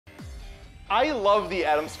I love the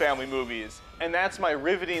Addams Family movies, and that's my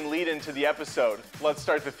riveting lead into the episode. Let's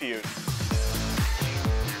start the feud.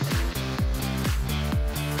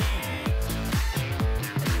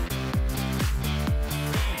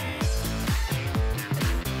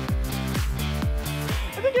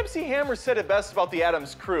 I think MC Hammer said it best about the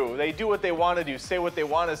Addams crew. They do what they want to do, say what they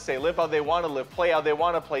want to say, live how they want to live, play how they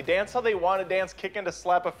want to play, dance how they want to dance, kick in to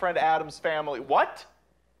slap a friend, Addams Family. What?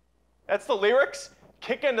 That's the lyrics?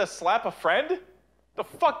 Kick in to slap a friend? The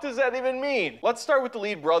fuck does that even mean? Let's start with the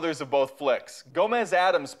lead brothers of both flicks. Gomez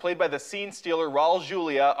Addams, played by the scene stealer Raul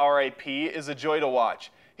Julia, R.I.P., is a joy to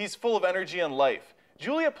watch. He's full of energy and life.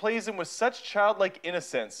 Julia plays him with such childlike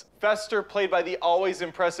innocence. Fester, played by the always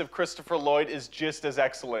impressive Christopher Lloyd, is just as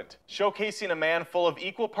excellent, showcasing a man full of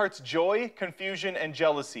equal parts joy, confusion, and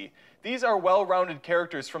jealousy. These are well-rounded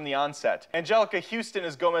characters from the onset. Angelica Houston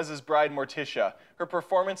is Gomez's bride Morticia. Her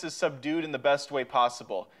performance is subdued in the best way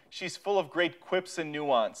possible. She's full of great quips and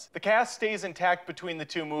nuance. The cast stays intact between the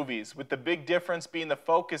two movies, with the big difference being the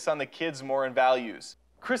focus on the kids more and values.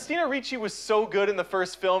 Christina Ricci was so good in the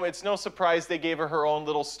first film, it's no surprise they gave her her own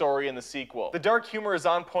little story in the sequel. The dark humor is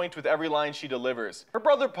on point with every line she delivers. Her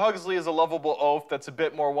brother Pugsley is a lovable oaf that's a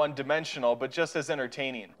bit more one-dimensional, but just as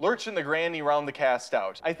entertaining. Lurch and the Granny round the cast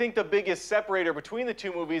out. I think the biggest separator between the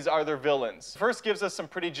two movies are their villains. The first gives us some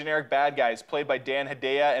pretty generic bad guys, played by Dan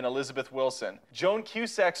Hedaya and Elizabeth Wilson. Joan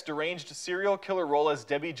Cusack's deranged serial killer role as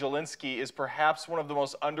Debbie Jelinski is perhaps one of the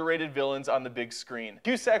most underrated villains on the big screen.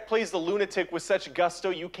 Cusack plays the lunatic with such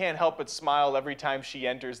gusto you can't help but smile every time she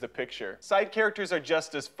enters the picture. Side characters are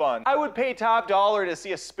just as fun. I would pay top dollar to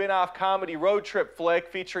see a spin-off comedy road trip flick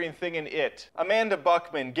featuring Thing and It. Amanda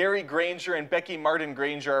Buckman, Gary Granger, and Becky Martin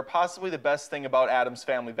Granger are possibly the best thing about Addams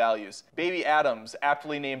Family values. Baby Addams,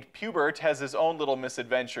 aptly named Pubert, has his own little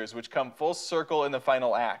misadventures, which come full circle in the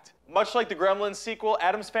final act. Much like the Gremlins sequel,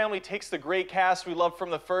 Addams Family takes the great cast we loved from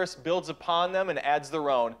the first, builds upon them, and adds their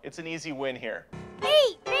own. It's an easy win here.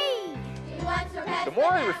 The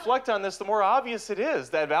more I reflect on this, the more obvious it is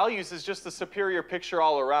that Values is just the superior picture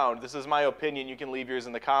all around. This is my opinion. You can leave yours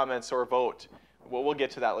in the comments or vote. We'll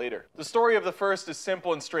get to that later. The story of the first is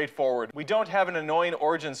simple and straightforward. We don't have an annoying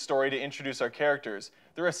origin story to introduce our characters.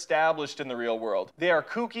 They're established in the real world. They are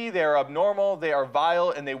kooky, they are abnormal, they are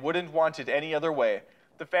vile, and they wouldn't want it any other way.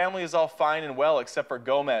 The family is all fine and well except for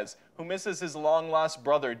Gomez, who misses his long-lost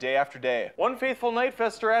brother day after day. One fateful night,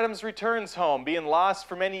 Fester Addams returns home, being lost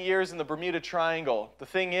for many years in the Bermuda Triangle. The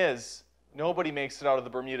thing is, nobody makes it out of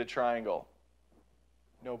the Bermuda Triangle.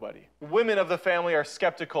 Nobody. Women of the family are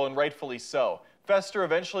skeptical, and rightfully so. Fester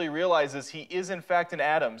eventually realizes he is in fact an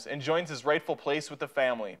Addams and joins his rightful place with the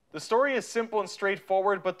family. The story is simple and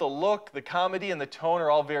straightforward, but the look, the comedy, and the tone are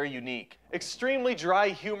all very unique. Extremely dry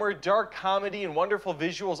humor, dark comedy, and wonderful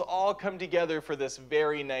visuals all come together for this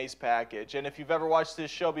very nice package. And if you've ever watched this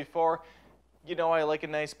show before, you know I like a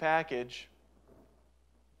nice package.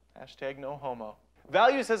 Hashtag no homo.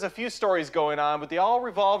 Values has a few stories going on, but they all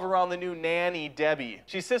revolve around the new nanny, Debbie.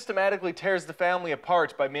 She systematically tears the family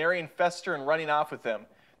apart by marrying Fester and running off with him.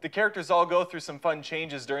 The characters all go through some fun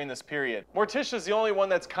changes during this period. Morticia's the only one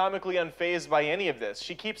that's comically unfazed by any of this.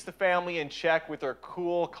 She keeps the family in check with her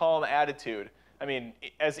cool, calm attitude. I mean,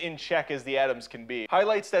 as in check as the Addams can be.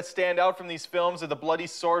 Highlights that stand out from these films are the bloody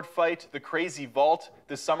sword fight, the crazy vault,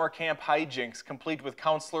 the summer camp hijinks, complete with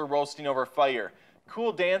counselor roasting over fire,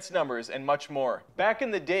 cool dance numbers, and much more. Back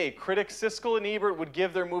in the day, critics Siskel and Ebert would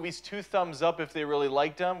give their movies 2 thumbs up if they really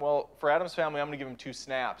liked them. Well, for Addams Family, I'm gonna give them 2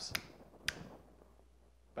 snaps.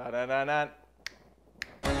 Ba-da-da-da.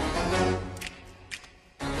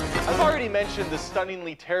 I've already mentioned the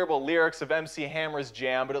stunningly terrible lyrics of MC Hammer's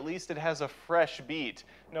jam, but at least it has a fresh beat.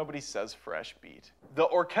 Nobody says fresh beat. The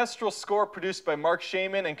orchestral score produced by Mark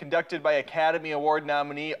Shaman and conducted by Academy Award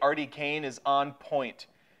nominee Artie Kane is on point.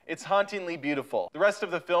 It's hauntingly beautiful. The rest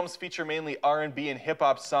of the films feature mainly R&B and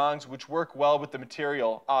hip-hop songs, which work well with the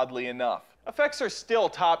material, oddly enough. Effects are still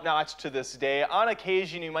top-notch to this day. On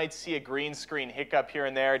occasion, you might see a green screen hiccup here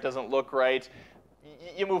and there. It doesn't look right.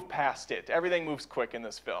 You move past it. Everything moves quick in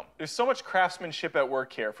this film. There's so much craftsmanship at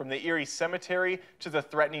work here, from the eerie cemetery to the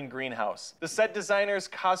threatening greenhouse. The set designers,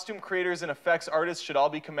 costume creators, and effects artists should all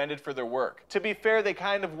be commended for their work. To be fair, they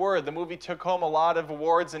kind of were. The movie took home a lot of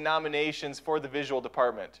awards and nominations for the visual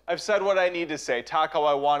department. I've said what I need to say. Talk how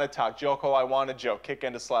I want to talk. Joke how I want to joke. Kick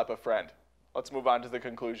in to slap a friend. Let's move on to the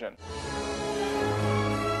conclusion.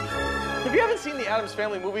 If you haven't seen the Addams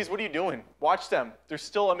Family movies, what are you doing? Watch them. They're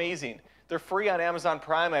still amazing. They're free on Amazon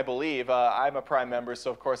Prime, I believe. I'm a Prime member, so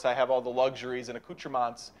of course I have all the luxuries and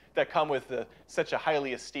accoutrements that come with such a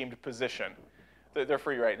highly esteemed position. They're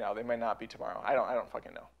free right now. They might not be tomorrow. I don't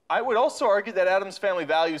fucking know. I would also argue that Addams Family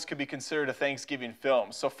Values could be considered a Thanksgiving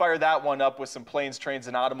film, so fire that one up with some planes, trains,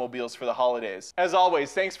 and automobiles for the holidays. As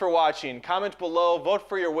always, thanks for watching. Comment below, vote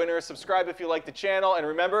for your winner, subscribe if you like the channel, and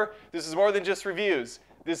remember, this is more than just reviews.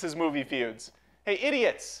 This is Movie Feuds. Hey,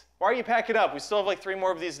 idiots, why are you packing up? We still have like 3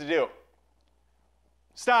 more of these to do.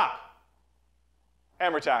 Stop.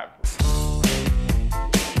 Hammer time.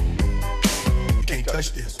 You can't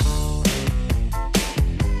touch this.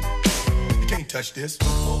 You can't touch this.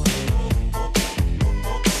 You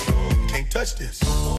can't touch this.